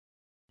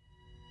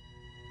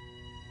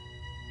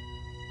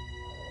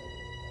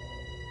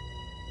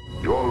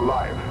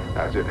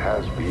as it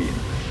has been,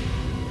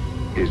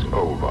 is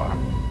over.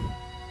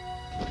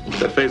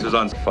 That phaser's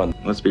on fun.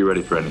 Let's be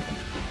ready for anything.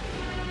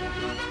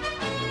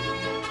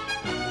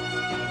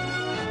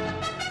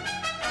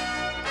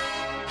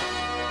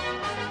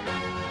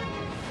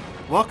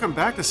 Welcome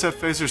back to Set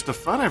Phasers to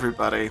Fun,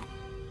 everybody.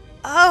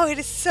 Oh, it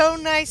is so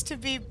nice to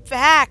be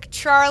back.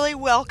 Charlie,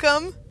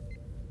 welcome.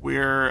 We've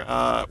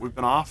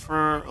been off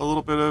for a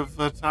little bit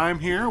of time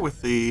here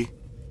with the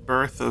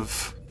birth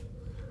of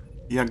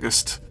the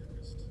youngest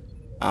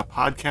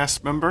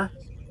podcast member,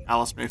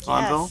 Alice Mae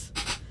Fonville.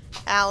 Yes.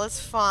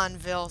 Alice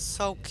Fonville,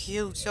 so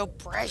cute, so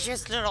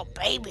precious little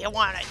baby. I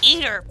want to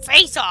eat her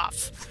face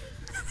off.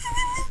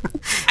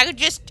 I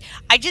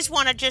just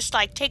want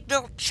to take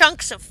little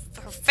chunks of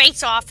her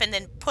face off and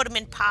then put them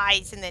in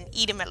pies and then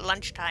eat them at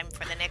lunchtime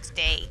for the next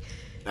day.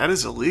 That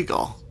is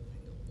illegal.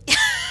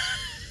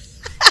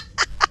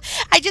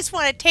 I just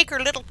want to take her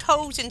little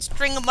toes and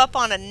string them up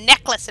on a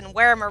necklace and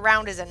wear them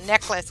around as a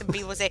necklace. And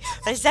people say,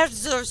 "Is that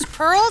those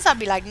pearls?" I'll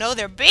be like, "No,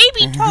 they're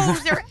baby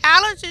toes. They're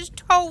Alice's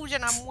toes,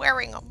 and I'm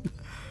wearing them."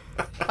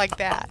 Like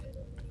that.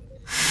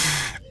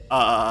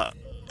 I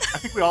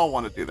think we all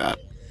want to do that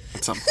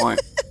at some point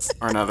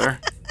or another.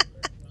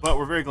 But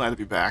we're very glad to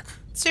be back.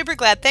 Super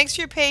glad. Thanks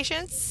for your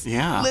patience,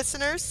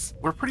 listeners.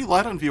 We're pretty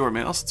light on viewer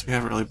mail since we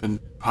haven't really been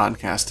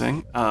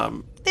podcasting.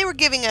 They were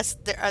giving us,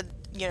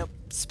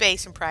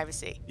 space and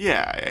privacy.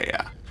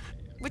 Yeah.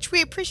 Which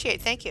we appreciate.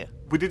 Thank you.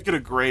 We did get a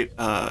great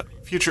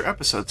future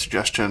episode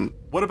suggestion.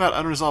 What about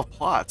unresolved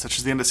plots, such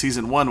as the end of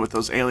season 1 with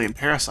those alien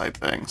parasite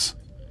things?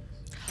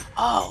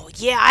 Oh,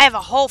 yeah. I have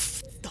a whole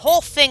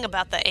thing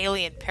about the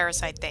alien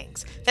parasite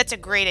things. That's a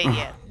great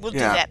idea. We'll do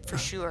that for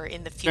sure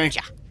in the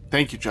future.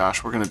 Thank you,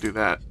 Josh. We're going to do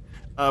that.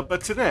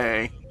 But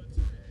today,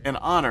 in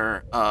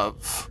honor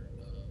of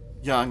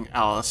young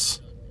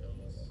Alice,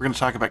 we're going to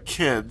talk about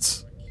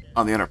kids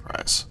on the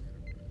Enterprise.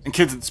 And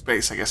kids in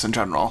space, I guess, in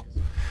general.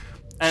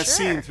 As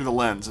seen through the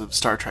lens of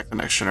Star Trek The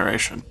Next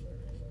Generation.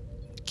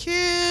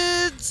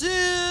 Kids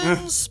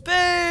in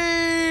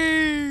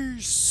space!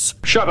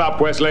 Shut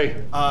up, Wesley.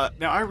 Now,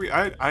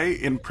 I,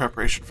 in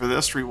preparation for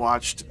this,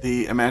 rewatched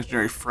the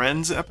Imaginary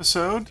Friends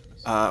episode,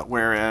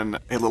 wherein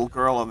a little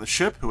girl on the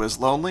ship who is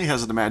lonely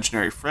has an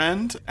imaginary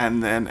friend,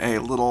 and then a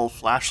little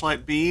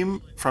flashlight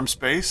beam from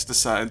space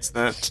decides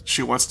that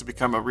she wants to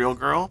become a real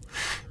girl,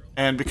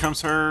 and becomes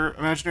her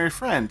imaginary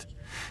friend.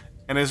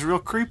 And is real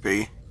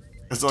creepy.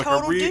 It's like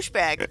total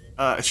douchebag.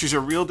 She's a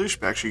real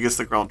douchebag. She gets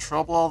the girl in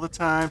trouble all the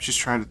time. She's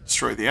trying to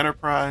destroy the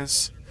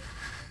Enterprise.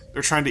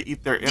 They're trying to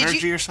eat their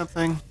energy or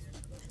something.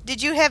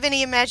 Did you have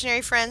any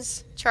imaginary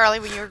friends, Charlie,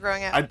 when you were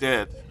growing up? I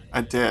did.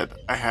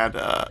 I had,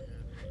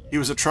 he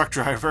was a truck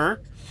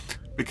driver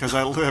because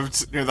I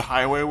lived near the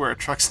highway where a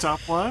truck stop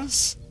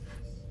was.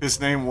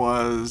 His name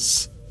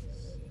was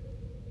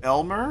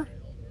Elmer,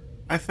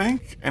 I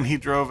think. And he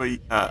drove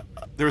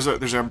there's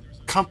a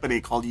company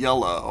called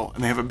Yellow,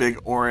 and they have a big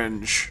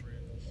orange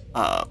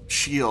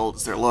shield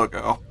as their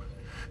logo.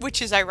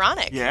 Which is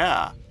ironic.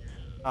 Yeah.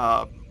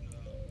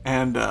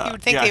 And you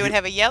would think they would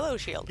have a yellow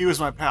shield. He was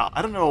my pal.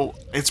 I don't know.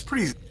 It's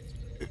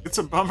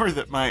a bummer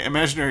that my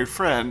imaginary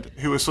friend,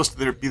 who was supposed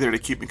to be there to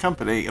keep me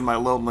company in my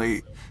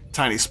lonely,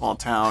 tiny, small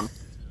town,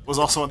 was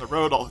also on the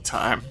road all the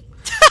time.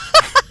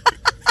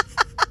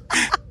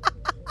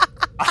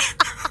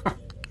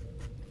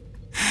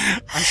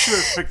 I should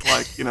have picked,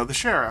 the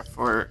sheriff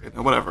or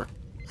whatever.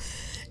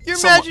 Your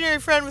imaginary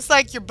friend was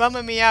like, "You're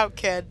bumming me out,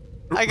 kid.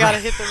 I gotta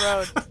hit the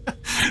road."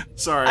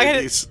 Sorry,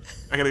 I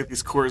gotta get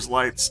these Coors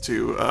Lights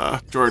to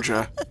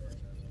Georgia.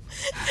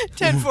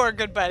 10-4,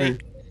 good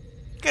buddy.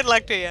 Good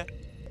luck to you.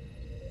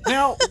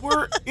 Now,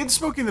 we're in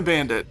Smokey and the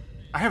Bandit.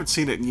 I haven't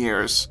seen it in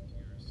years.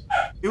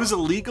 It was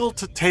illegal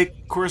to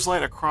take Coors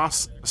Light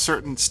across a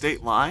certain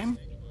state line?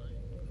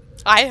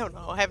 I don't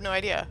know. I have no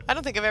idea. I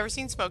don't think I've ever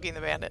seen Smokey and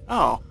the Bandit.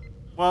 Oh,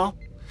 well,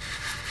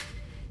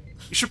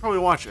 you should probably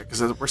watch it,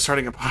 because we're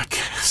starting a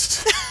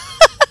podcast.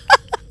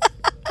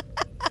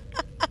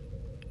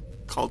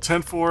 Called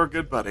 10-4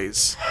 Good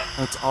Buddies.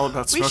 It's all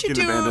about Smokey and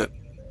the Bandit.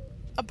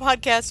 A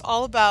podcast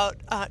all about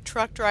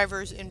truck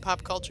drivers in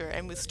pop culture.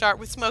 And we start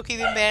with Smokey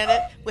the Bandit.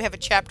 We have a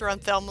chapter on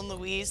Thelma and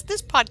Louise.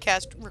 This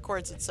podcast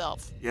records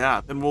itself. Yeah,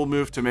 then we'll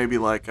move to maybe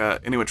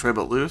Any Which Way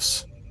But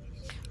Loose.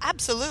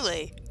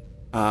 Absolutely.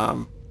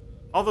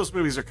 All those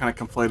movies are kind of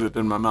conflated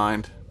in my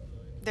mind.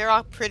 They're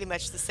all pretty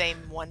much the same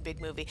one big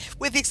movie,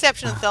 with the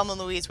exception of Thelma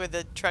and Louise, where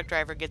the truck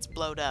driver gets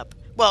blowed up.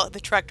 Well, the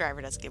truck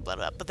driver doesn't get blowed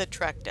up, but the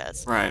truck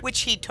does. Right.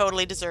 Which he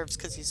totally deserves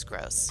because he's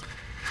gross.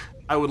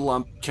 I would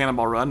lump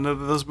Cannonball Run into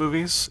those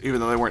movies, even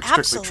though they weren't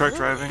strictly truck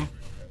driving.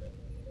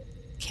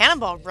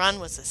 Cannonball Run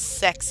was a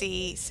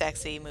sexy,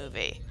 sexy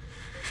movie.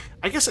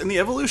 I guess in the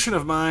evolution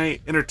of my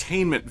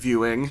entertainment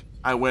viewing,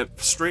 I went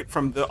straight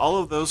from all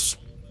of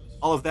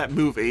that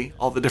movie,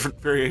 all the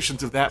different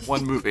variations of that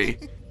one movie,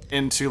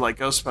 into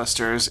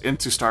Ghostbusters,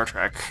 into Star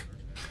Trek.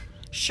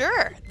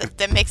 Sure,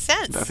 that makes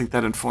sense. I think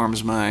that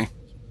informs my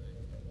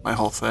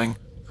whole thing.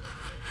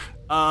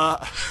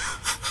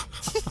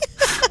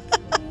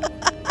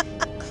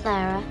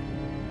 Clara,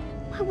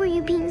 why were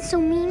you being so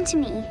mean to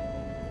me?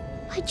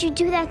 Why'd you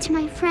do that to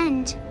my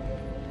friend?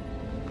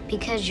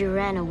 Because you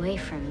ran away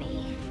from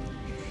me.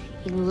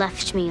 You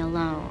left me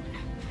alone.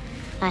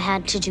 I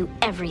had to do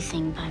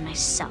everything by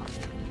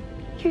myself.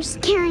 You're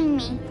scaring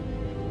me.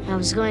 I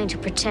was going to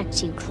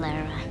protect you,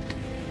 Clara.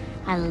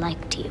 I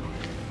liked you.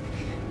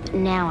 But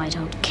now I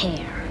don't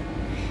care.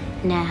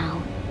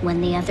 Now,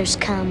 when the others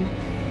come,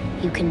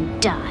 you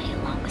can die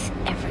along with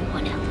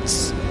everyone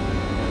else.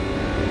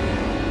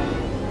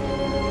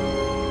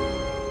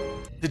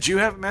 Did you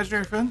have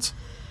imaginary friends?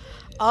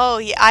 Oh,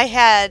 yeah, I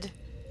had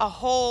a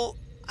whole...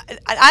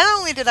 Not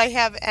only did I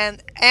have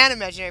an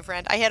imaginary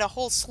friend, I had a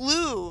whole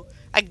slew,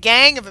 a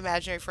gang of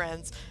imaginary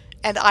friends,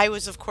 and I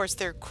was, of course,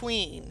 their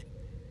queen.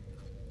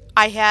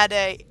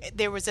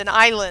 There was an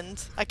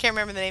island, I can't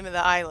remember the name of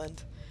the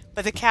island,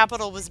 but the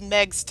capital was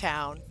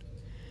Megstown.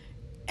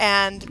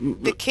 And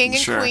the king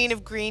and queen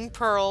of Green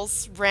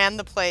Pearls ran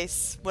the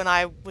place when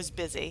I was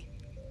busy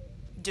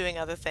doing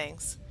other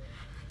things.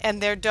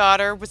 And their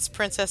daughter was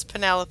Princess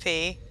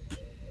Penelope,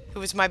 who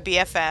was my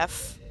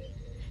BFF.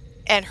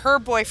 And her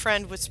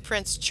boyfriend was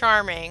Prince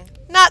Charming.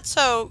 Not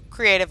so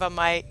creative on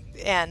my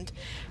end.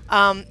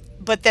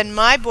 But then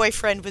my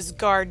boyfriend was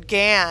Guard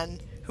Gan,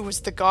 who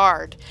was the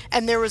guard.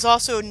 And there was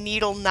also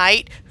Needle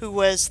Knight, who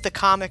was the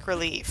comic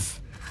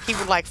relief. He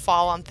would like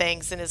fall on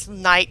things and his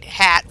knight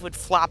hat would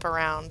flop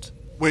around.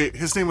 Wait,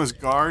 his name was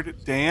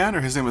Guard Dan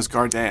or his name was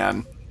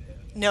Gardan?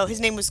 No, his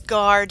name was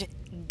Guard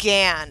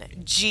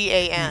Gan.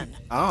 Gan.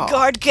 Oh.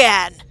 Guard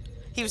Gan.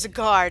 He was a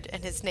guard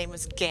and his name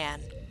was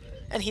Gan.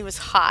 And he was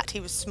hot. He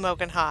was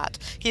smoking hot.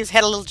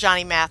 Had a little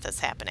Johnny Mathis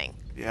happening.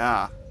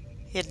 Yeah.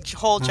 He had a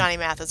whole Johnny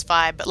Mathis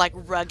vibe, but like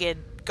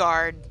rugged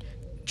guard.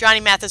 Johnny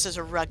Mathis is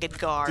a rugged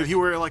guard. Did he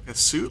wear like a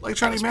suit like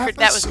Johnny Mathis?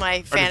 That was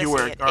my fantasy. Or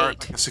did he wear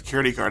like a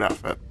security guard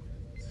outfit?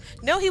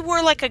 No, he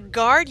wore like a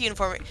guard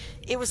uniform.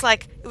 It was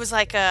like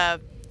a...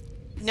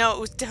 No, it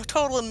was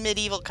total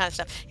medieval kind of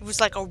stuff. It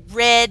was like a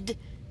red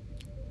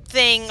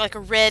thing, like a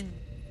red...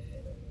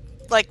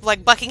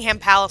 Like Buckingham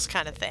Palace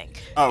kind of thing.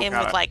 Oh, and got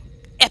with it. like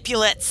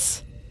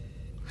epaulettes.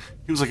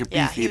 He was like a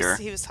beef eater.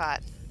 He was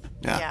hot.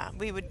 Yeah,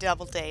 we would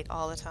double date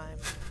all the time.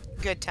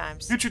 Good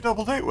times. Who'd you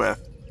double date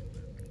with?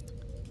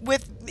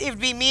 It would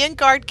be me and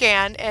Guard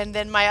Gan, and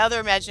then my other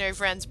imaginary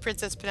friends,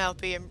 Princess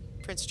Penelope and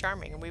Prince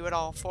Charming, and we would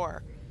all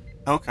four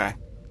Okay.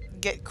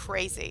 get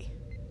crazy.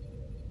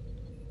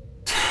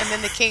 And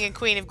then the king and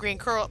queen of Green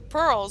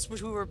Pearls,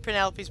 who were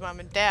Penelope's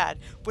mom and dad,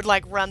 would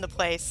like run the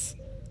place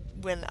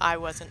when I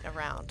wasn't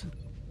around.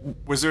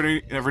 Was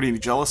there ever any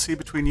jealousy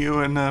between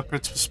you and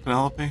Princess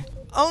Penelope?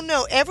 Oh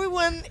no,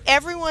 everyone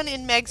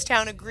in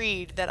Megstown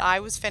agreed that I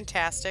was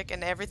fantastic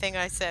and everything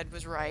I said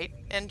was right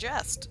and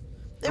just.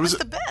 It was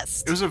the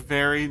best. It was a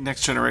very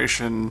Next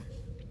Generation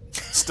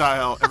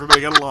style.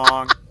 Everybody got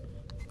along.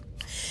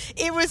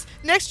 It was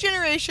Next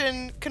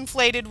Generation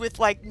conflated with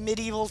like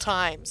medieval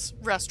times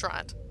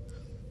restaurant.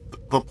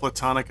 The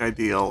platonic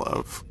ideal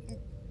of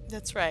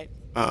That's right.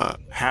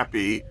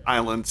 happy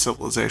island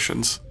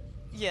civilizations.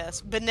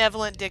 Yes,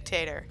 benevolent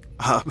dictator.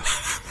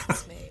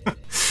 That's me.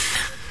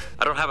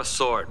 I don't have a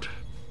sword.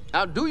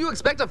 How do you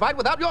expect to fight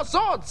without your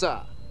sword,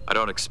 sir? I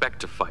don't expect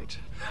to fight.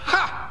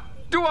 Ha!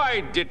 Do I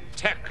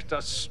detect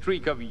a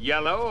streak of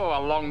yellow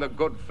along the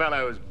good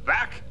fellow's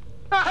back?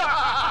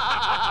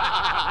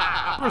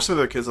 Who were some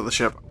of the kids on the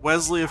ship?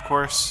 Wesley, of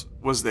course,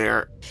 was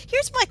there.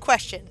 Here's my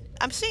question.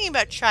 I'm thinking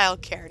about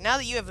childcare. Now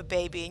that you have a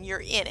baby and you're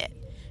in it,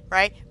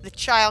 right? The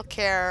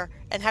childcare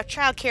and how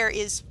childcare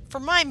is, for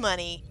my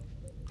money,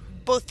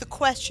 both the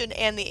question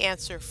and the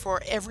answer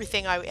for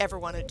everything I ever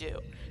want to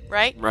do,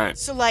 right? Right.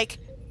 So, like,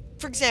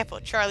 for example,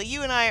 Charlie,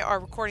 you and I are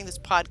recording this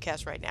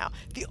podcast right now.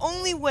 The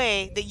only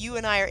way that you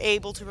and I are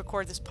able to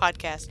record this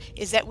podcast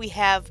is that we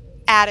have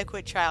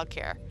adequate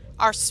childcare.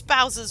 Our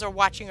spouses are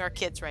watching our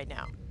kids right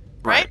now,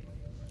 right?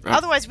 Right.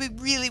 Otherwise, we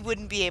really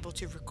wouldn't be able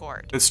to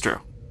record. It's true.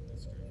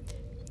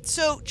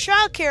 So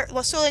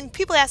childcare, so then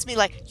people ask me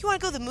like, you want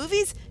to go to the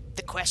movies?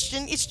 The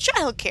question is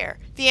childcare.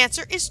 The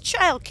answer is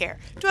childcare.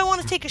 Do I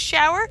want to take a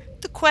shower?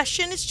 The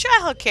question is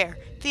childcare.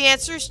 The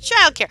answer is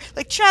childcare.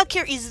 Like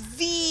childcare is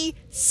the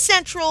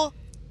central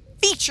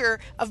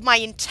feature of my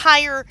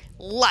entire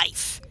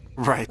life.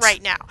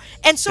 Right now.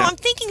 And so I'm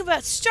thinking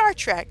about Star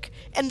Trek,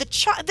 and the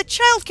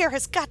childcare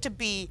has got to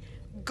be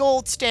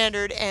gold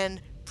standard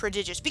and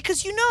prodigious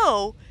because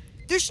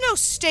there's no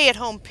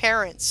stay-at-home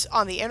parents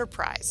on the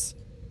Enterprise.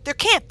 There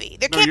can't be.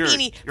 There can't be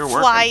any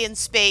fly in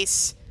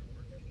space.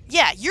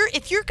 Yeah,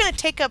 if you're going to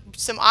take up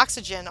some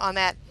oxygen on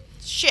that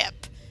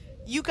ship,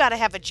 you got to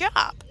have a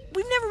job.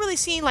 We've never really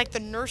seen like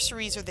the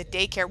nurseries or the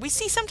daycare. We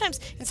see sometimes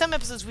in some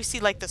episodes we see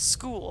like the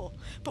school,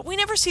 but we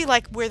never see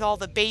like where all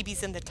the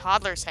babies and the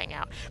toddlers hang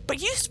out. But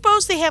you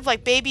suppose they have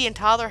like baby and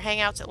toddler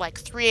hangouts at like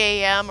 3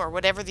 a.m. or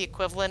whatever the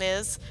equivalent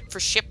is for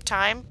ship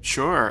time?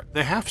 Sure,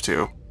 they have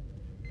to.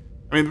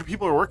 I mean,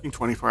 people are working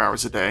 24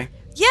 hours a day.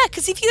 Yeah,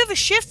 because if you have a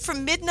shift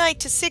from midnight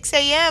to 6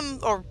 a.m.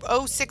 or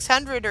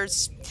 0600 or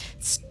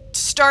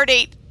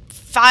stardate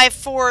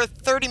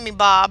 5430 me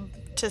bob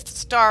to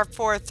star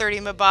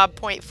 430 me bob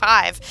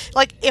 0.5,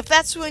 like if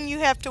that's when you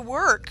have to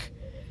work,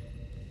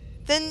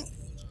 then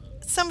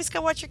Somebody's got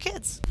to watch your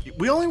kids.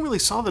 We only really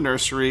saw the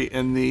nursery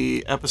in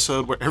the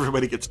episode where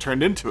everybody gets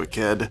turned into a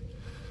kid.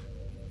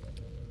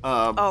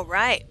 Oh,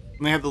 right.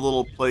 And they have the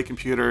little play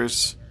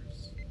computers,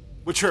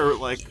 which are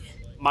like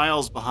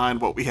miles behind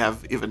what we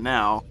have even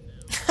now.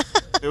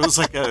 It was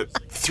like a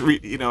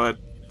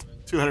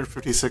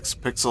 256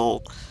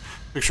 pixel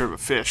picture of a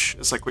fish.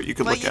 It's like what you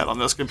could look at on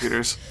those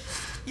computers.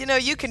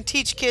 You can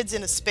teach kids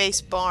in a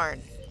space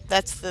barn.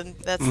 That's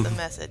the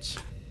message.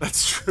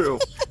 That's true.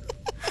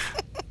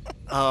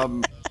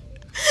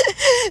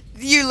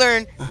 You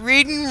learn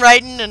reading,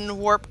 writing, and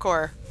warp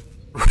core.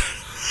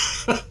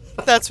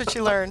 That's what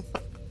you learn.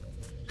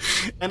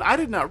 And I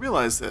did not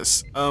realize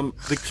this.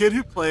 The kid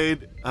who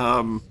played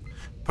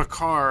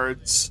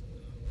Picard's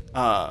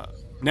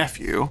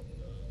nephew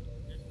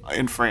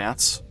in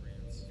France.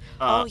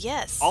 Oh,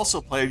 yes. Also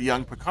played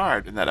young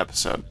Picard in that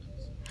episode.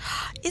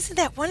 Isn't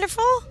that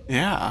wonderful?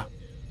 Yeah.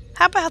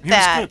 How about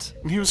that?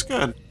 He was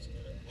good.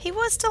 He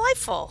was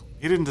delightful.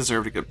 He didn't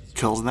deserve to get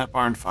killed in that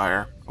barn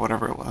fire, or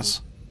whatever it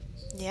was.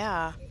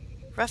 Yeah.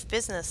 Rough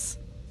business.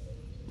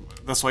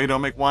 That's why you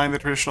don't make wine the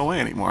traditional way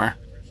anymore.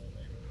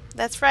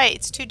 That's right.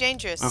 It's too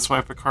dangerous. That's why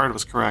Picard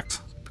was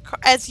correct.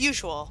 As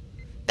usual.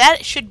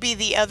 That should be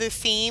the other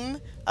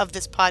theme of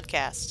this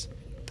podcast.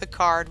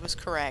 Picard was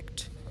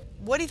correct.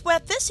 What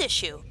about this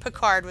issue?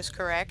 Picard was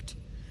correct.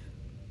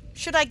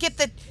 Should I get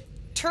the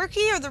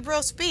turkey or the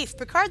roast beef?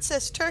 Picard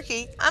says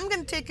turkey. I'm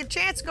going to take a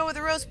chance, go with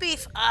the roast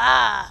beef.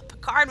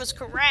 Picard was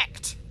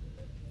correct.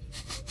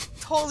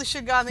 Totally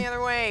should have gone the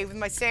other way with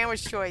my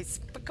sandwich choice.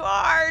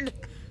 Picard,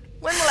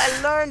 when will I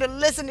learn to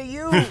listen to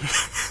you?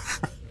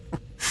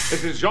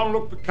 This is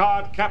Jean-Luc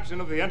Picard,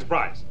 captain of the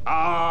Enterprise.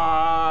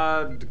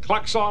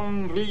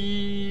 Klaxon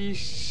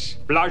Ries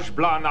Blaj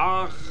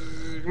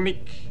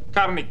Blanarnik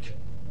Karnik.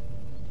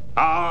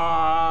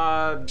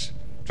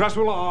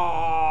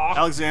 Trasula.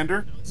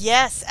 Alexander?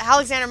 Yes,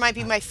 Alexander might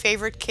be my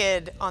favorite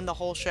kid on the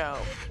whole show.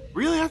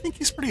 Really? I think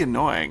he's pretty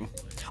annoying.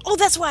 Oh,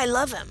 that's why I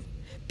love him.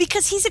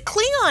 Because he's a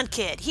Klingon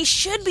kid. He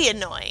should be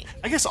annoying.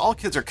 I guess all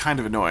kids are kind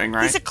of annoying,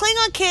 right? He's a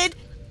Klingon kid.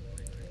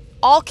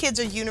 All kids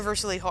are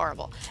universally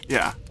horrible.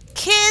 Yeah.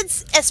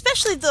 Kids,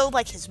 especially though,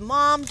 like his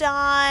mom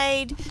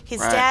died.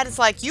 His dad is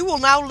like, you will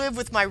now live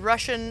with my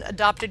Russian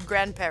adopted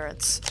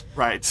grandparents.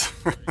 Right.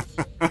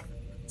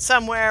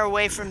 Somewhere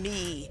away from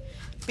me.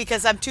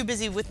 Because I'm too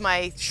busy with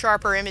my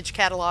sharper image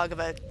catalog of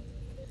a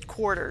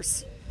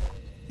quarters.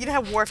 You know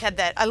how Worf had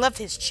that? I loved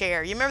his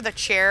chair. You remember the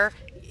chair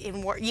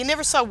in Worf? You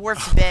never saw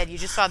Worf's bed. You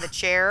just saw the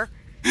chair.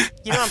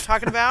 You know what I'm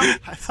talking about?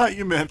 I thought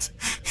you meant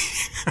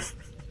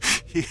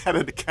he had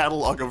a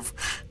catalog of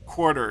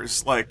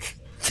quarters, like,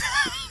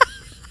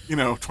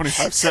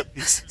 25 cent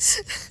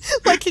pieces.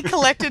 Like he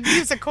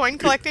was a coin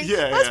collecting?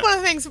 Yeah, That's one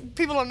of the things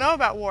people don't know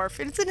about Worf.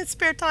 It's in his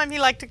spare time he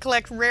liked to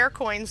collect rare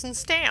coins and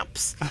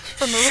stamps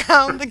from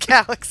around the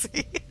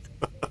galaxy.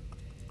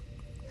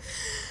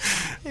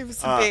 He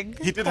was a big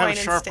He did coin have a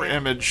sharper and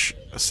stamp. image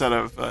set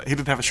of. He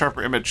did have a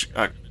sharper image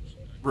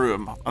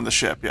room on the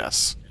ship.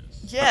 Yes.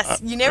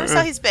 Yes, you never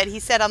saw his bed. He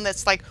sat on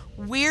this like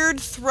weird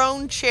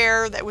throne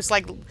chair that was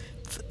like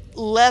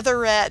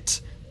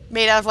leatherette,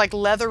 made out of like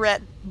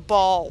leatherette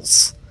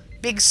balls,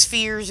 big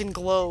spheres and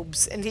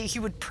globes, and he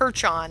would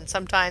perch on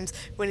sometimes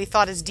when he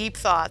thought his deep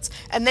thoughts.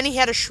 And then he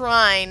had a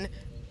shrine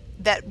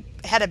that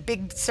had a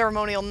big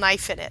ceremonial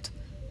knife in it.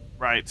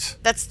 Right.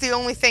 That's the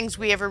only things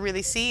we ever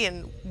really see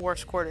in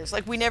Worf's quarters.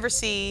 Like we never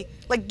see.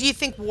 Like, do you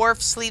think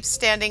Worf sleeps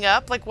standing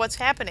up? Like, what's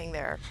happening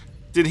there?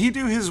 Did he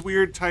do his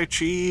weird Tai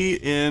Chi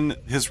in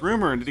his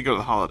room, or did he go to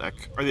the holodeck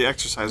or the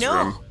exercise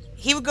room? No,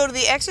 he would go to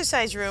the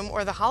exercise room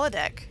or the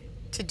holodeck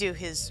to do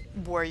his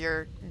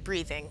warrior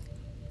breathing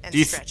and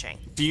stretching.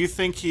 Do you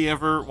think he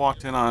ever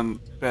walked in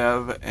on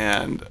Bev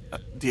and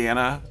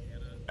Deanna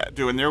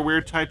doing their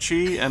weird Tai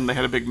Chi, and they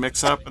had a big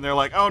mix-up, and they're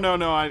like, oh, no,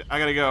 I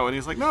gotta go. And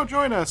he's like, no,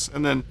 join us.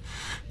 And then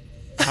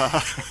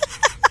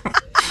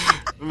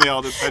and they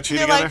all did Tai Chi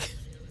together. Like,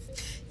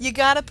 you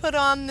gotta put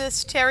on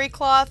this terry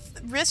cloth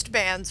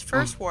wristbands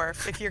first,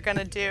 Worf, if you're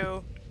gonna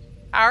do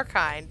our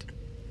kind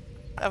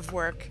of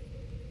work.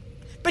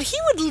 But he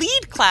would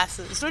lead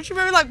classes. Don't you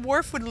remember, like,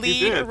 Worf would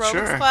lead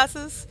aerobics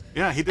classes?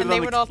 Yeah, he did. And they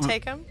would all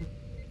take him?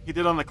 He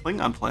did on the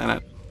Klingon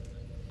planet.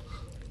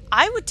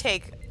 I would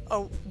take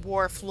a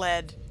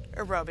Worf-led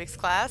aerobics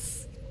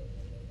class.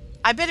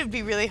 I bet it would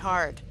be really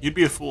hard. You'd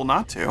be a fool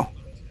not to.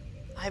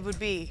 I would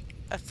be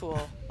a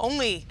fool.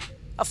 Only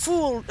a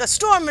fool. A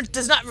storm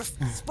does not.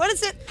 What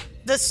is it?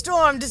 The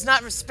storm does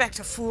not respect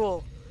a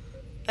fool.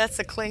 That's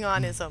a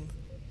Klingonism.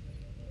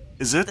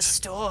 Is it? The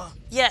storm.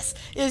 Yes.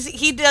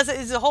 He does it.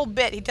 It's a whole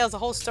bit. He tells a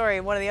whole story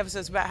in one of the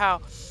episodes about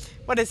how.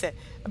 What is it?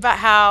 About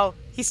how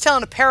he's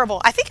telling a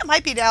parable. I think it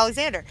might be to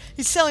Alexander.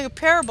 He's telling a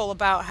parable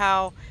about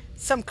how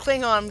some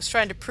Klingon was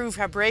trying to prove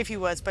how brave he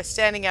was by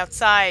standing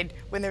outside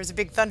when there was a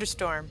big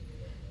thunderstorm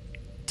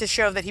to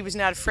show that he was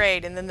not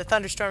afraid, and then the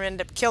thunderstorm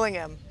ended up killing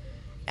him.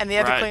 And the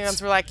other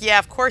Klingons were like, yeah,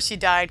 of course you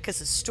died, because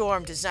the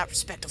storm does not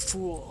respect a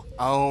fool.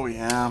 Oh,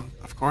 yeah.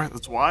 Of course.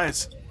 That's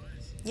wise.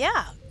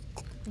 Yeah.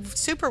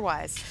 Super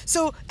wise.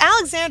 So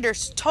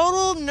Alexander's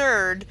total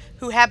nerd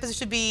who happens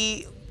to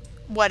be,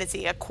 what is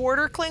he, a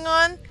quarter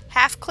Klingon?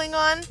 Half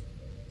Klingon?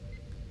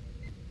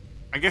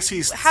 I guess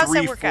he's How's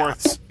that work out?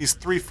 He's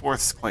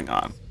 3/4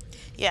 Klingon.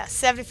 Yeah,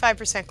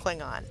 75%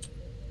 Klingon.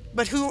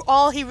 But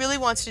all he really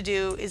wants to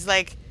do is,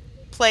 like,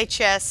 play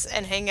chess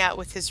and hang out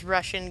with his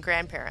Russian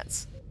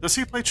grandparents. Does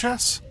he play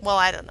chess? Well,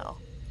 I don't know.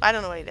 I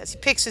don't know what he does. He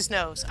picks his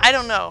nose. I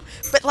don't know.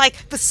 But,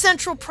 like, the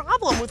central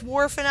problem with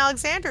Worf and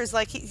Alexander is,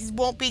 like, he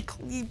won't be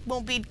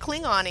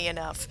Klingon-y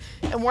enough.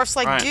 And Worf's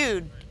like, Right.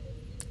 dude,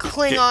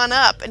 Klingon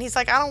up. And he's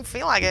like, I don't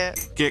feel like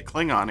it. Get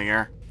Klingon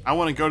here. I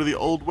want to go to the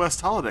Old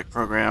West holodeck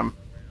program.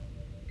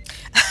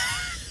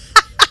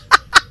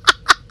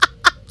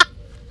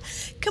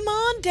 Come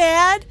on,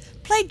 Dad.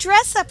 Play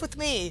dress up with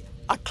me.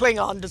 A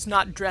Klingon does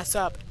not dress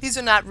up. These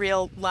are not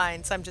real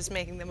lines. I'm just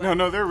making them up.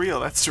 No, they're real.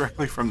 That's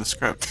directly from the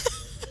script.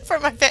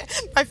 From my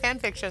fan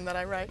fiction that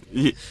I write.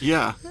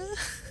 Yeah.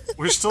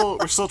 We're still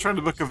trying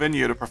to book a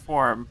venue to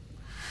perform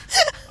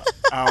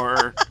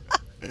our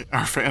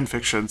fan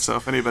fiction. So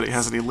if anybody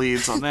has any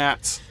leads on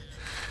that,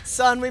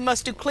 Son, we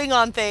must do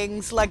Klingon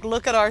things like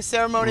look at our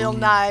ceremonial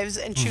knives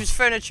and choose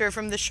furniture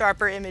from the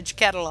Sharper Image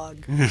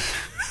catalog.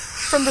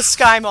 From the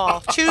Sky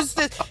Mall. Choose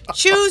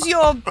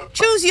your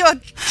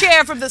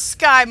chair from the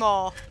Sky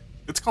Mall.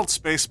 it's called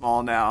Space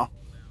Mall now.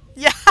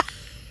 Yeah.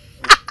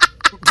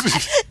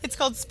 It's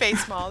called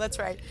Space Mall. That's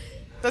right.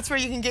 That's where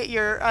you can get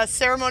your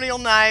ceremonial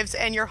knives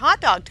and your hot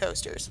dog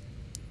toasters.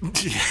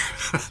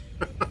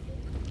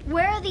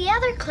 Where are the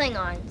other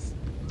Klingons?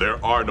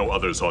 There are no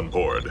others on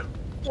board.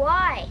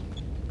 Why?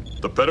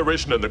 The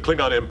Federation and the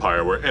Klingon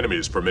Empire were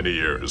enemies for many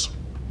years.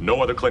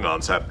 No other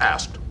Klingons have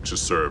asked to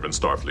serve in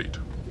Starfleet.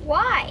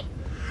 Why?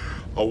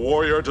 A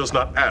warrior does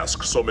not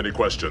ask so many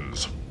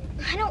questions.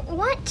 I don't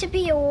want to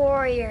be a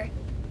warrior.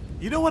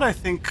 You know what I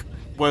think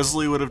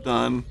Wesley would have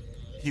done?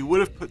 He would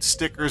have put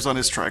stickers on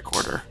his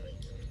tricorder.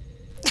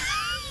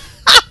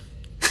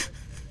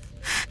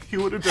 He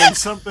would have done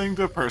something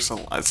to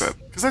personalize it.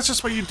 Because that's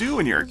just what you do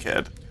when you're a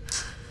kid.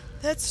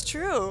 That's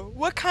true.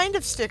 What kind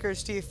of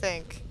stickers do you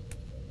think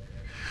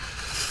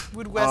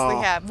would Wesley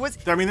have?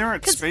 I mean, there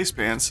aren't space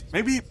bands.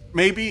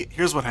 Maybe,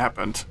 here's what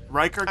happened.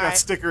 Riker got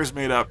stickers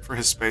made up for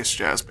his space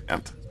jazz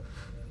band.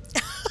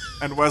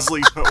 And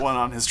Wesley put one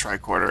on his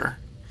tricorder.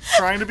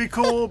 Trying to be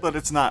cool, but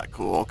it's not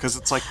cool, because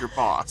it's like your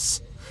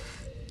boss.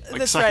 Like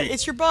That's right.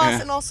 It's your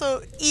boss, and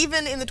also,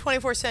 even in the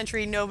 24th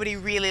century, nobody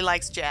really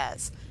likes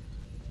jazz.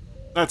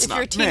 That's if not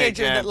you're a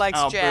teenager that likes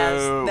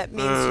jazz, that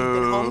means you've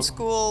been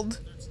homeschooled.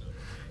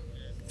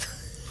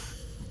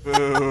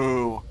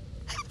 Boo.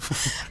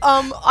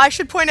 I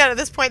should point out at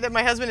this point that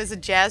my husband is a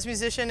jazz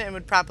musician and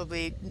would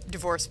probably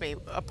divorce me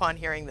upon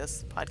hearing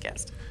this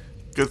podcast.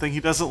 Good thing he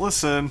doesn't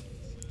listen.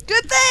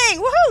 Good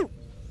thing! Woohoo!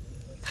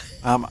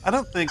 I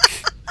don't think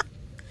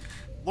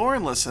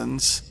Lauren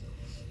listens.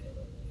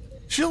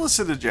 She'll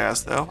listen to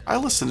jazz, though. I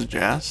listen to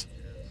jazz.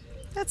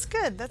 That's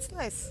good. That's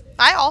nice.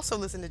 I also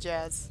listen to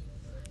jazz.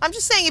 I'm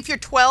just saying if you're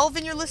 12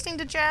 and you're listening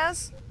to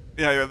jazz...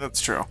 Yeah,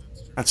 that's true.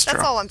 That's true.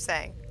 That's all I'm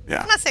saying.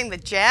 Yeah. I'm not saying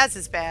that jazz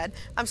is bad.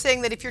 I'm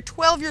saying that if you're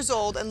 12 years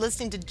old and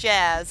listening to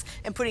jazz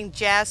and putting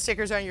jazz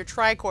stickers on your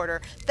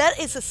tricorder, that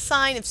is a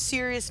sign of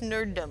serious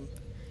nerddom.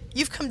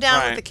 You've come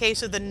down with the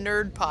case of the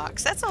nerd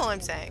pox. That's all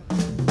I'm saying.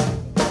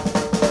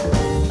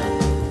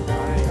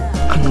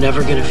 I'm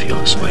never going to feel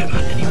this way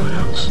about anyone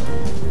else.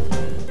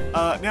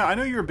 Now, I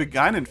know you're a big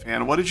Guinan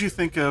fan. What did you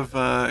think of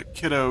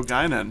Kiddo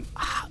Guinan?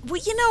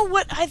 Well, you know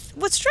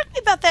what struck me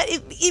about that,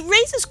 it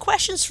raises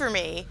questions for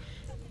me.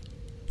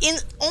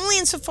 Only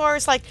insofar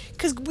as, like,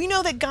 because we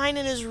know that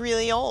Guinan is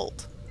really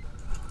old,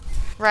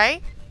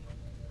 right?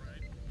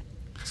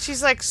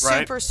 She's like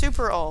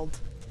super old.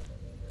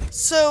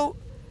 So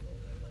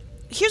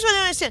here's what I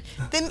don't understand: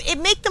 it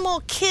make them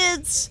all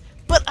kids,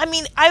 but I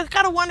mean, I've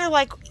got to wonder,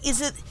 like,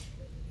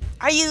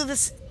 are you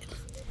this?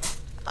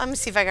 Let me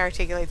see if I can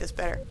articulate this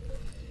better.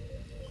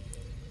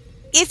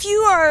 If you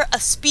are a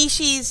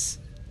species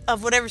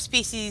of whatever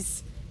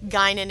species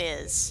Guinan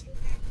is,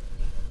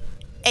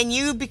 and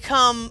you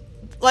become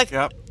like,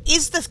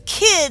 is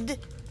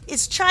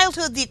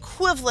childhood the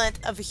equivalent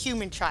of a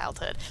human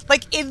childhood?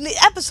 Like, in the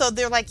episode,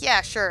 they're like,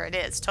 yeah, sure, it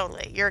is,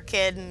 totally. You're a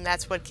kid, and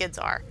that's what kids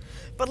are.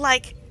 But,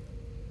 like,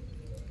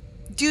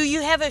 do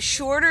you have a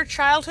shorter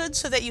childhood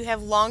so that you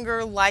have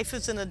longer life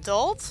as an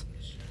adult?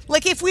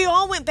 Like, if we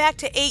all went back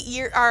to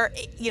our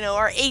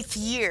 8th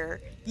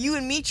year, you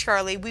and me,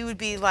 Charlie, we would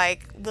be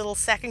like little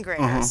second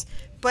graders.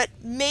 But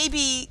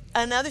maybe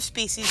another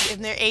species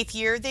in their 8th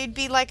year,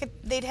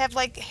 they'd have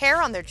like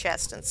hair on their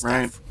chest and stuff.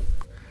 Right.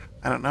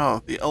 I don't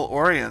know. The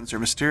El-Orians are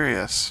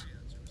mysterious.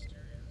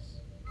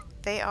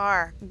 They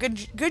are.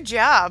 Good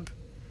job.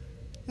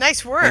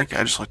 Nice work. Thank you.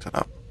 I just looked it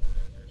up.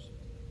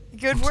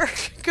 Good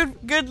work. Good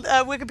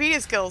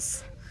Wikipedia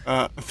skills.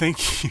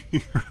 Thank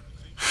you.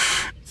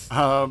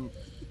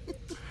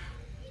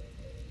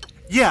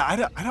 Yeah,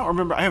 I don't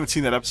remember. I haven't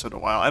seen that episode in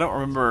a while. I don't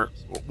remember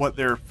what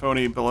their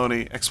phony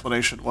baloney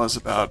explanation was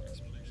about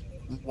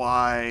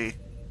why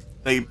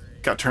they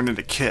got turned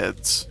into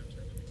kids.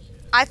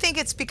 I think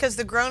it's because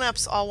the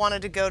grown-ups all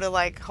wanted to go to,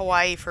 like,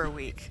 Hawaii for a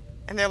week.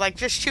 And they're like,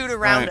 just shoot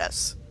around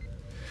us.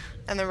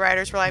 And the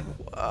writers were like,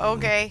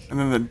 okay. And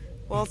then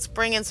well, let's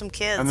bring in some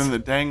kids. And then the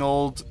dang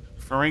old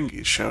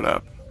Ferengis showed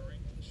up.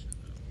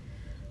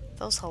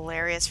 Those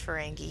hilarious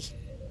Ferengi.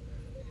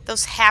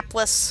 Those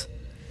hapless...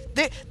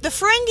 The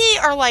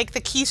Ferengi are like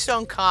the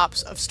Keystone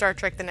Cops of Star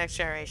Trek The Next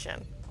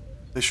Generation.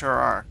 They sure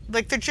are.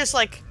 Like, they're just,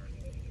 like,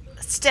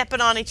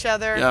 stepping on each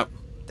other. Yep.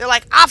 They're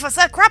like,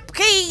 Officer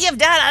Krupke, you've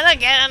done it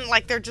again.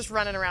 Like, they're just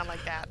running around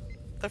like that.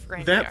 The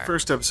Ferengi That are.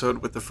 first episode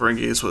with the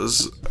Ferengis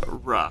was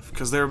rough,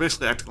 because they were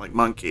basically acting like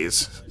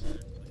monkeys.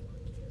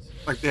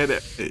 Like, they had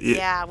it.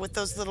 Yeah, with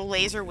those little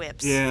laser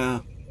whips.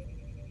 Yeah.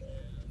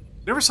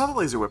 Never saw the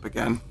laser whip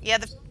again. Yeah,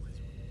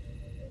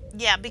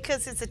 yeah,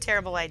 because it's a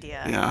terrible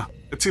idea. Yeah.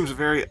 It seems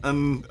very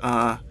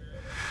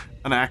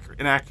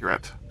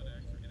inaccurate.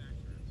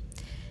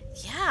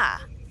 Yeah.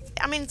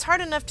 I mean, it's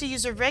hard enough to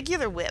use a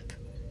regular whip.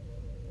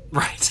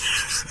 Right.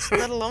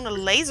 Let alone a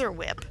laser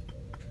whip.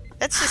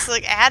 That's just,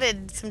 like,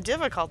 added some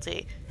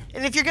difficulty.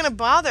 And if you're going to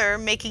bother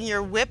making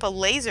your whip a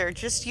laser,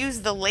 just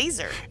use the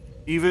laser.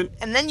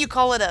 And then you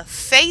call it a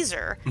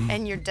phaser,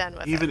 and you're done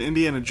with it. Even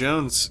Indiana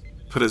Jones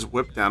put his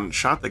whip down and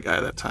shot the guy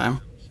that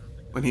time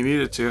when he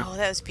needed to. Oh,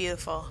 that was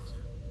beautiful.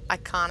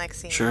 Iconic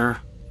scene. Sure.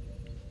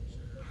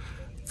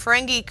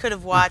 Ferengi could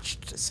have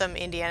watched some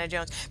Indiana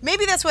Jones.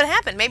 Maybe that's what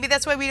happened. Maybe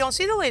that's why we don't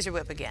see the laser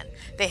whip again.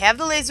 They have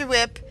the laser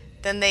whip,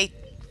 then they,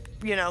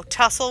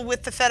 tussle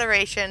with the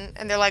Federation,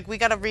 and they're like, we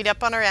got to read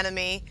up on our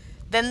enemy.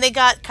 Then they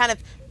got kind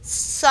of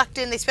sucked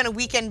in. They spent a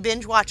weekend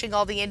binge watching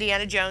all the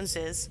Indiana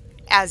Joneses,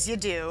 as you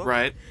do.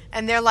 Right.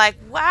 And they're like,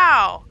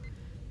 wow,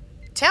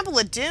 Temple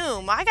of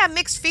Doom, I got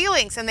mixed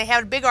feelings. And they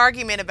had a big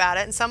argument about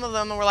it, and some of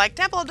them were like,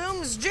 Temple of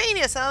Doom is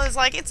genius, and others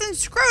like, it's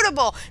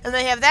inscrutable. And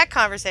they have that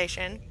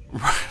conversation.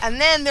 And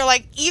then they're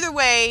like, either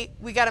way,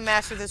 we got to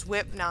master this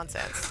whip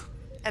nonsense.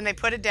 And they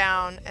put it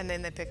down, and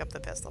then they pick up the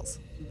pistols.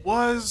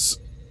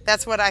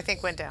 That's what I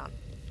think went down.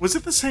 Was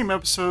it the same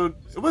episode?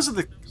 It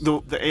wasn't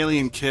the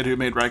alien kid who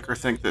made Riker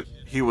think that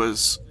he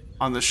was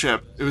on the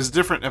ship. It was a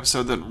different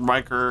episode than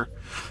Riker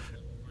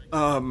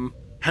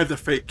had the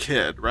fake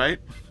kid, right?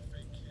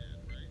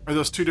 Are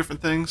those two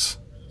different things?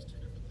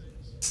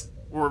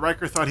 Where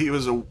Riker thought he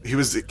was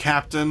the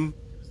captain,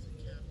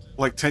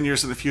 like 10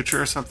 years in the future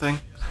or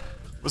something?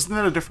 Wasn't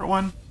that a different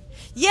one?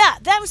 Yeah,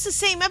 that was the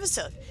same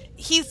episode.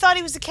 He thought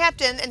he was the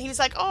captain, and he was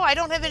like, oh, I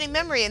don't have any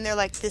memory. And they're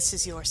like, this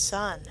is your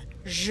son,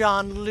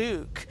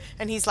 Jean-Luc.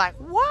 And he's like,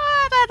 what?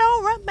 I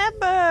don't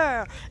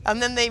remember.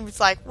 And then they was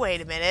like, wait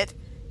a minute.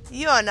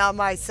 You're not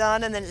my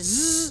son. And then,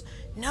 zzz,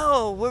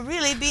 no, we're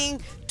really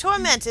being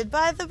tormented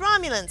by the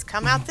Romulans.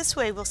 Come out this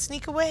way. We'll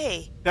sneak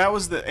away. That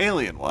was the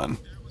alien one.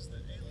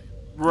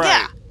 Right.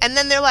 Yeah. And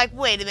then they're like,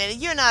 wait a minute,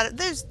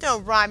 there's no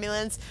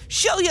Romulans.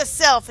 Show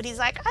yourself. And he's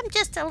like, I'm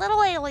just a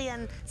little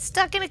alien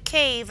stuck in a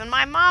cave. And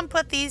my mom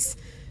put these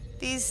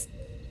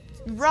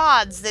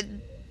rods that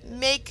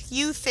make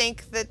you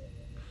think that,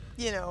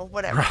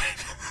 whatever.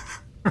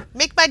 Right.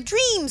 Make my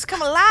dreams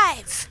come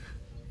alive.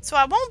 So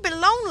I won't be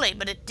lonely,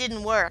 but it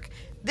didn't work.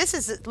 This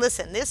is a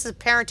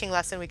parenting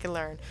lesson we can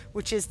learn,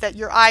 which is that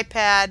your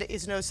iPad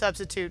is no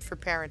substitute for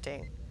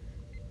parenting.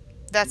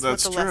 That's what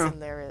the lesson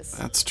there is.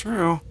 That's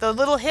true. The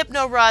little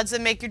hypno rods that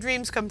make your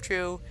dreams come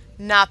true,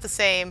 not the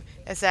same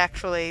as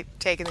actually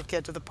taking the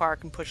kid to the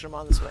park and pushing them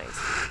on the swings.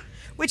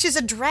 Which is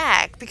a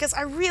drag, because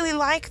I really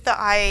like the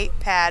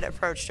iPad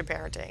approach to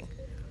parenting.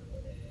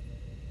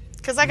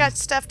 Because I got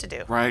stuff to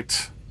do.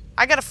 Right.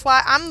 I got to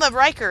fly. I'm the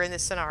Riker in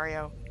this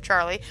scenario,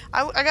 Charlie.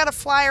 I got to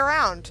fly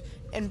around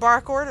and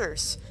bark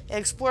orders and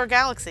explore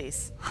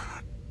galaxies.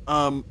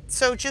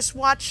 So just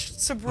watch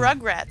some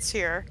Rugrats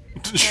here,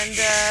 and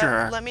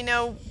sure. Let me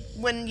know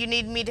when you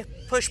need me to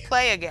push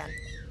play again.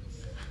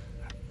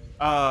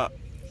 Yeah,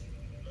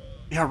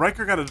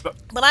 Riker got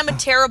But I'm a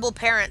terrible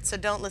parent, so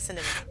don't listen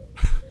to me.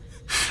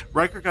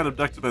 Riker got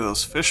abducted by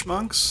those fish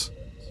monks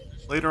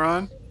later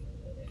on.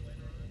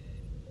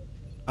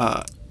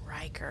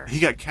 Riker. He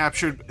got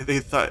captured. They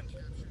thought,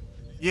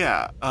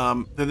 yeah.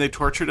 Then they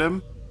tortured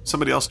him.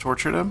 Somebody else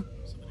tortured him.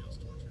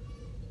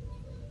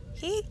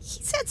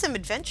 He's had some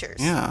adventures.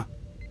 Yeah.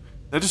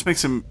 That just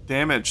makes him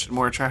damaged and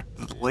more attracted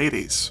to the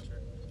ladies.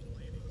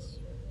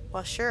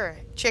 Well, sure.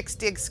 Chicks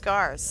dig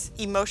scars.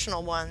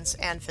 Emotional ones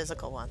and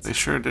physical ones. They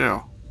sure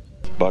do.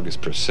 Bug is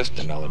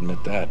persistent, I'll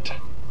admit that.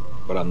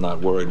 But I'm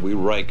not worried. We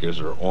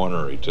Rikers are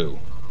ornery, too.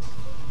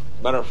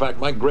 Matter of fact,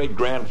 my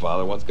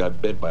great-grandfather once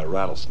got bit by a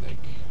rattlesnake.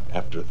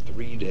 After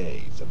 3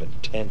 days of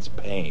intense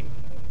pain,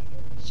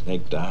 the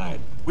snake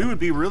died. We would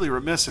be really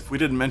remiss if we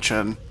didn't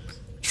mention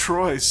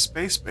Troy's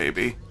space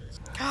baby.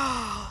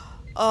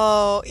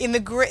 Oh,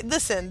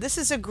 listen, this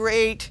is a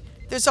great,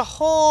 there's a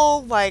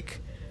whole,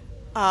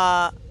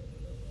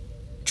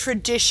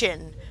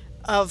 tradition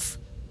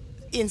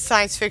in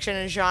science fiction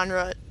and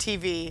genre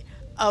TV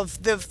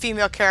of the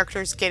female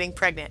characters getting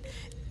pregnant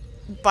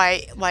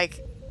by,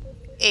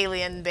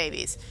 alien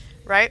babies,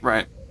 right?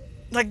 Right.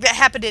 Like, that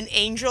happened in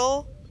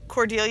Angel.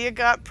 Cordelia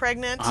got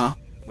pregnant Uh-huh.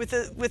 with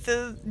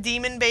a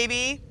demon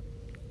baby.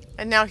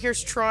 And now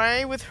here's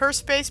Troy with her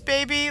space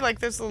baby. Like,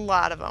 there's a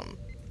lot of them.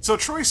 So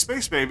Troy's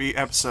Space Baby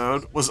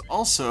episode was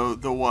also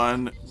the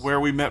one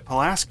where we met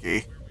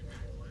Pulaski.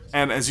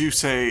 And as you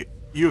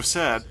have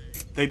said,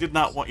 they did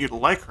not want you to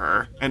like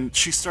her. And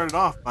she started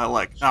off by,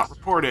 like, not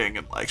reporting.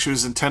 And, like, she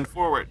was in 10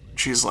 forward.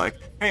 She's like,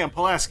 hey, I'm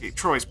Pulaski.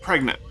 Troy's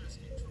pregnant.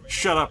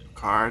 Shut up,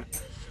 Picard.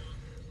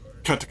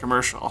 Cut to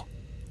commercial.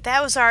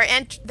 That was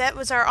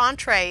our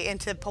entree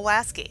into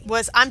Pulaski.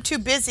 I'm too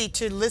busy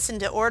to listen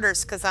to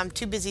orders because I'm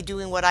too busy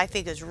doing what I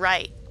think is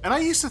right. And I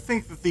used to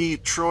think that the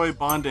Troy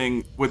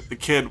bonding with the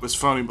kid was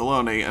phony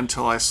baloney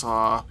until I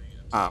saw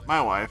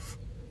my wife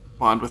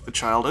bond with the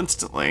child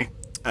instantly.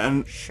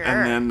 And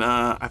then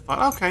I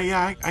thought, okay,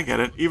 yeah, I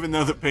get it. Even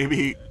though the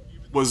baby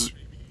was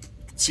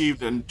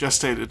conceived and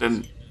gestated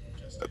in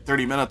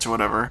 30 minutes or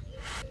whatever.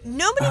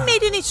 Nobody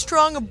made any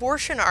strong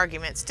abortion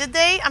arguments, did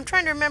they? I'm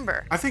trying to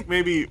remember. I think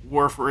maybe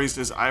Worf raised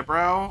his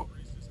eyebrow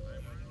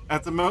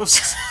at the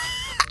most.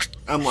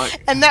 And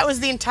that was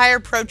the entire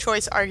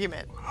pro-choice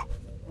argument.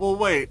 Well,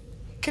 wait.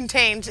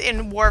 Contained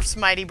in Worf's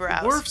mighty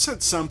brows. Worf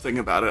said something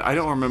about it. I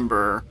don't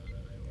remember.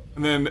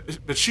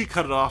 But she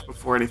cut it off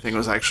before anything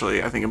was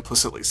actually, I think,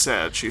 implicitly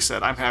said. She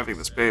said, I'm having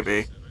this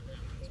baby.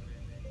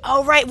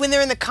 Oh, right, when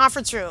they're in the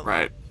conference room.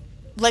 Right.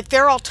 Like,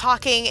 they're all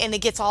talking, and it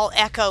gets all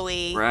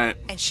echoey. Right.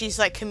 And she's,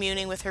 like,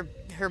 communing with her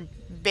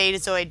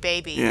betazoid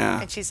baby.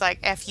 Yeah. And she's like,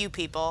 F you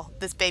people,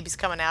 this baby's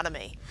coming out of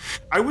me.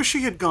 I wish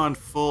he had gone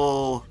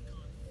full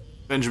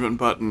Benjamin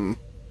Button,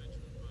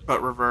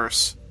 but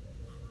reverse.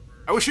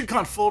 I wish he'd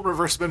gone full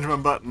reverse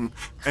Benjamin Button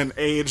and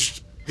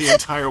aged the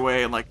entire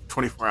way in, like,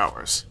 24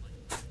 hours.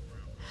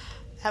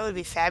 That would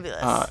be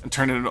fabulous. And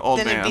turn it into old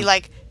man. Then it'd be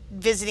like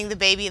visiting the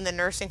baby in the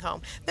nursing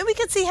home. Then we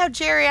could see how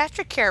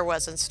geriatric care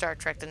was in Star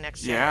Trek The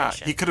Next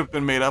Generation. Yeah, he could have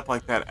been made up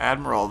like that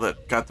admiral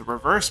that got the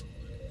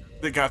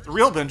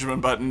real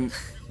Benjamin Button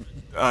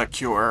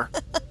cure.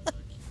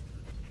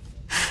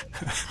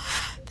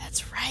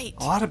 That's right.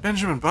 A lot of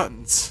Benjamin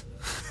Buttons.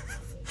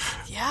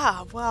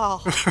 Yeah,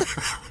 well.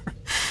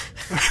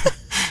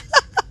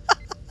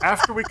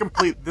 After we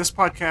complete this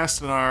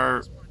podcast and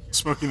our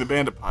Smoking the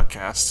Bandit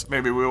podcast,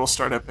 maybe we will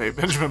start up a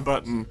Benjamin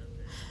Button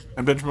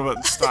and Benjamin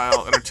Button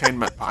style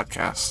entertainment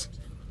podcast.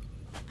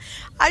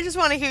 I just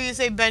want to hear you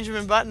say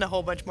Benjamin Button a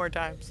whole bunch more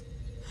times.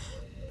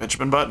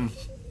 Benjamin Button.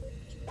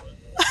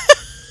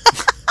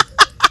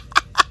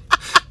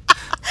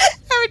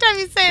 Every time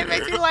you say it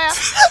makes me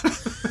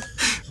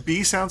laugh.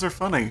 B sounds are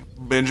funny.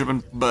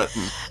 Benjamin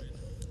Button.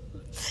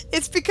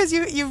 It's because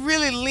you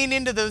really lean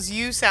into those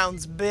U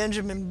sounds,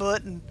 Benjamin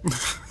Button.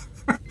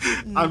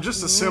 I'm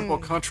just a simple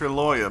country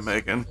lawyer,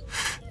 Megan.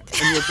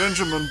 And your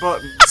Benjamin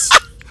Buttons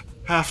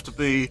have to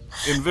be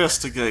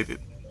investigated.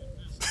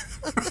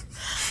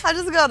 I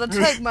just gotta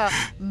take my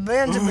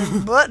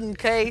Benjamin Button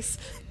case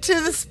to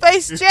the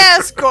Space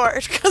Jazz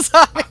Court because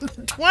I'm in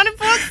the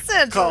 24th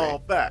century. Call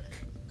back.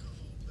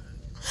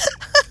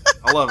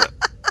 I love it.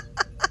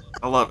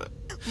 I love it.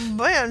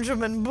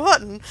 Benjamin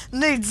Button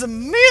needs a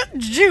mint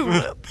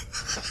julep.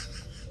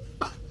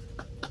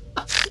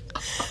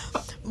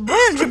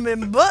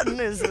 Benjamin Button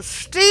is a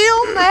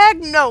steel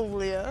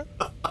magnolia.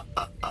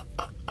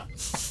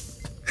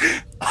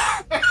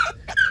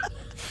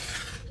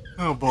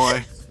 Oh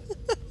boy.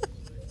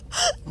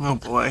 Oh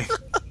boy.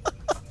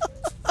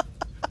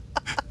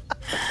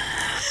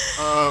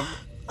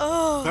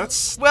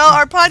 Well,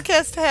 our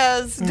podcast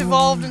has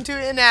devolved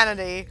into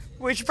inanity,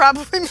 which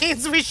probably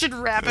means we should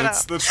wrap it up.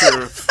 That's the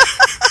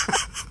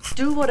truth.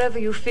 Do whatever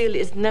you feel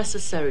is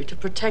necessary to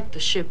protect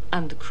the ship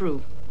and the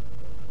crew.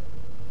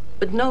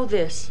 But know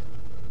this.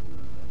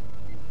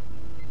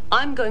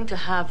 I'm going to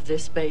have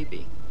this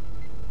baby.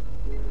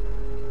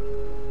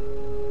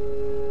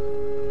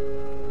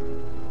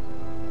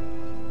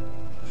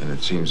 And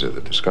it seems that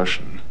the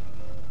discussion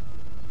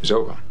is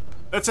over.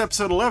 That's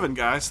episode 11,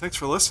 guys. Thanks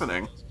for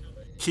listening.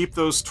 Keep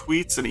those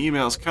tweets and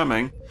emails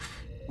coming.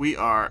 We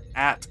are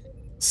at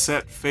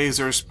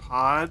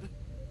setphaserspod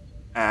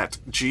at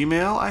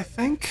Gmail, I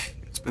think.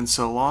 It's been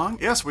so long.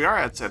 Yes, we are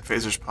at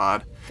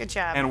setphaserspod. Good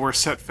job. And we're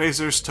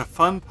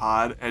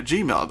setphaserstofunpod at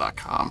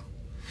gmail.com.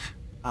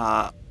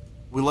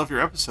 We love your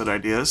episode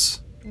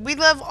ideas. We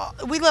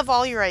love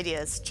all your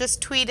ideas.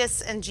 Just tweet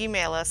us and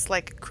Gmail us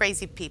like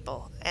crazy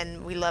people,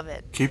 and we love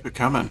it. Keep it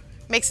coming.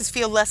 Makes us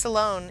feel less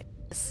alone in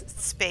this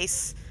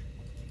space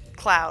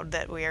cloud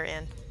that we are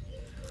in.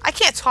 I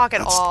can't talk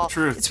at all. That's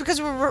the truth. It's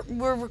because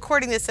we're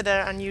recording this at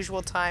an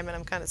unusual time, and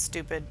I'm kind of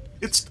stupid.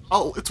 It's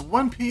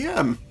 1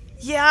 p.m.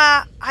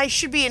 Yeah, I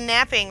should be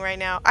napping right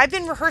now. I've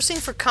been rehearsing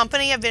for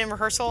company. I've been in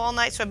rehearsal all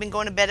night, so I've been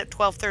going to bed at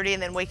 12:30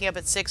 and then waking up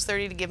at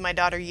 6:30 to give my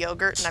daughter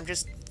yogurt, and I'm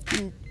just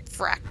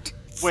fracked.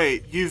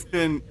 Wait,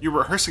 you're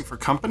rehearsing for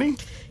company?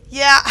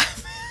 Yeah,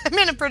 I'm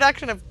in a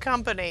production of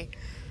Company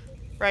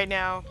right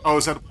now. Oh,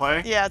 is that a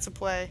play? Yeah, it's a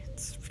play.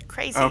 It's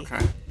crazy.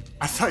 Okay.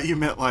 I thought you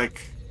meant I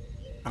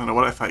don't know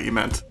what I thought you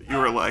meant. You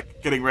were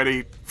getting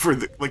ready for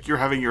you're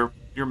having your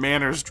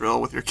manners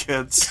drill with your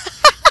kids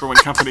for when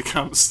company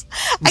comes.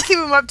 I keep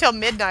them up till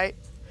midnight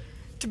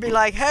to be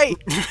like, hey,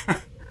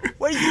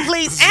 What do you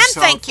please This is and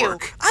solid thank you?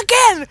 work.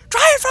 Again,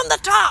 try it from the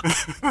top.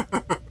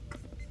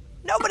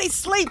 Nobody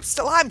sleeps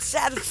till I'm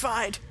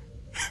satisfied.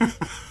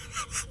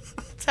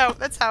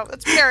 That's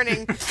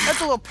parenting. That's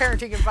a little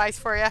parenting advice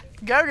for you,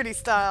 Gogarty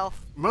style.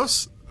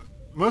 Most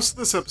of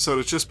this episode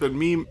has just been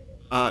me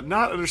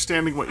not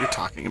understanding what you're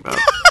talking about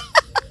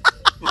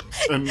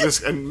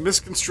and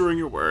misconstruing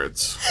your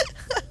words,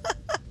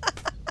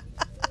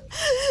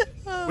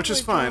 which is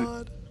fine.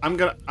 God. I'm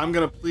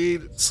gonna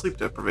plead sleep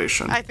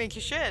deprivation. I think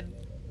you should,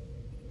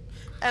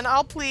 and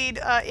I'll plead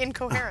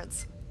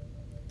incoherence,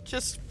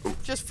 just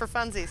for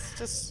funsies.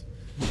 Just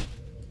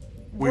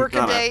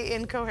work-a-day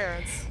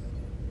incoherence.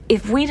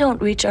 If we don't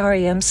reach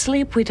REM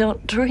sleep, we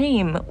don't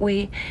dream.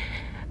 We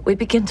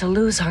begin to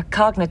lose our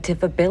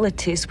cognitive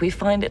abilities. We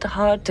find it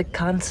hard to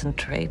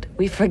concentrate.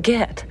 We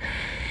forget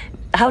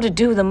how to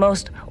do the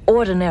most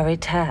ordinary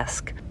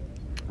task.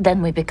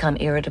 Then we become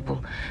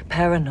irritable,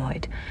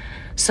 paranoid.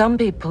 Some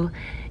people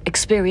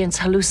experience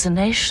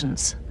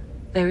hallucinations.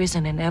 There is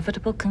an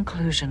inevitable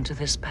conclusion to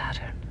this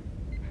pattern.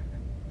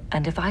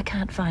 And if I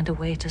can't find a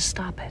way to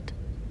stop it,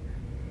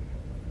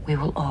 we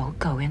will all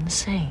go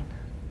insane.